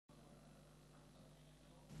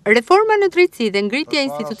Reforma në drejtësi dhe ngritja e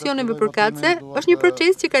institucioneve përkatëse është një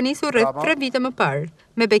proces që ka nisur rreth 3 vite më parë,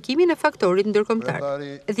 me bekimin e faktorit ndërkombëtar.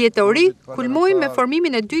 Dhjetori kulmoi me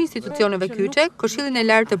formimin e 2 institucioneve kyçe, Këshillin e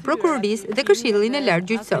Lartë të Prokurorisë dhe Këshillin e Lartë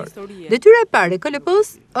Gjyqësor. Detyra e parë e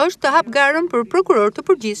KLP-s është të hap garën për prokuror të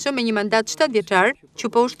përgjithshëm me një mandat 7 vjeçar, që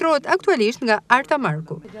po ushtrohet aktualisht nga Arta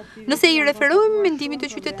Marku. Nëse i referohemi mendimit të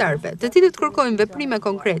qytetarëve, të cilët kërkojnë veprime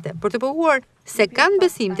konkrete për të pohuar se kanë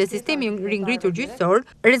besim te sistemi ringritur gjyqësor,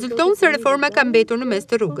 rezulton se reforma ka mbetur në mes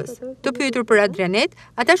të rrugës. Të pyetur për AdriaNet,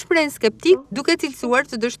 ata shprehen skeptik duke cilësuar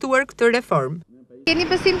të dështuar këtë reformë. Keni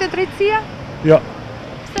besim te drejtësia? Jo.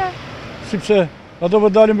 Pse? Sepse ato po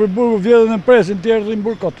dalin për burgu, vjedhin e presin, tjerë rrin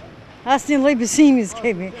burkot. Asnjë lloj besimi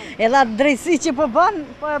s'kemi. Edhe atë drejtësi që po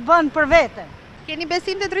e bën për vete. Keni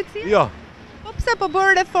besim te drejtësia? Jo. Po pse po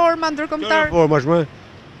bën reforma ndërkombëtare? Reformash më.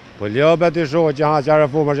 Po leo beti shoh që ha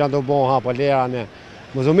reformash janë të bon ha po lera ne.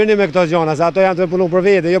 Mos u merrni me këto gjëra, se ato janë të punu për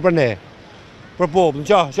vete, jo për ne. Për popullin.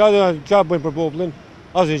 Ç'a bëjnë për popullin?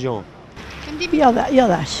 Asgjë gjë. Jo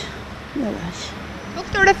dash. Po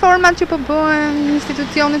këto reformat që po bëhen,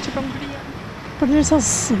 institucionet që po ngrihen. Përderisa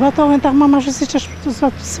zbatohen tamam ashtu siç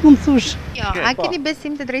është, s'mund thush. Jo, a keni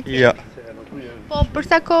besim te drejtësia? Jo. Po për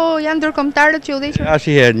sa kohë janë ndërkombëtarët që udhëheqin?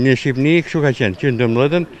 Asnjëherë në Shqipëri kështu ka qenë, që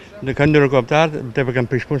ndërmjetën në kanë ndërkombëtarë, të kanë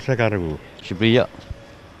prish punë se ka rregull. Shqipëri jo.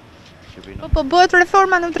 Po bëhet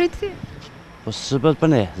reforma në drejtësi? Po s'bëhet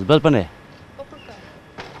për ne, s'bëhet për ne. Po për kë?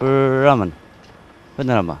 Për Ramën. Për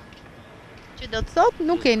në Rama. Që do të thotë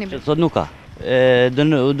nuk keni besim. Që thotë nuk ka.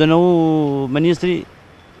 Dënu ministri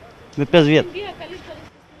me 5 vjet.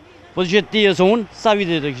 Po që ti ose unë, sa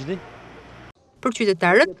vite të kishti? Për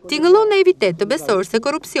qytetarët, tingëllon naivitet të besor se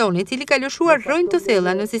korrupsioni, i cili ka lëshuar rrojnë të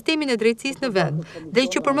thella në sistemin e drejtësisë në vend, dhe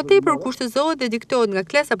që për më tepër kushtëzohet dhe diktohet nga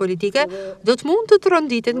klasa politike, do të mund të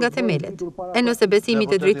tronditet nga themelet. E nëse besimi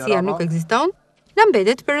te drejtësia nuk ekziston, na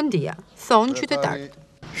mbetet Perëndia, thonë qytetarët.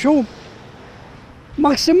 Shumë.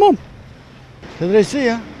 Maksimum. Te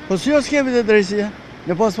drejtësia? Po si jo s'kemi te drejtësia?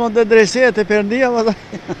 Ne po s'mon te drejtësia te Perëndia,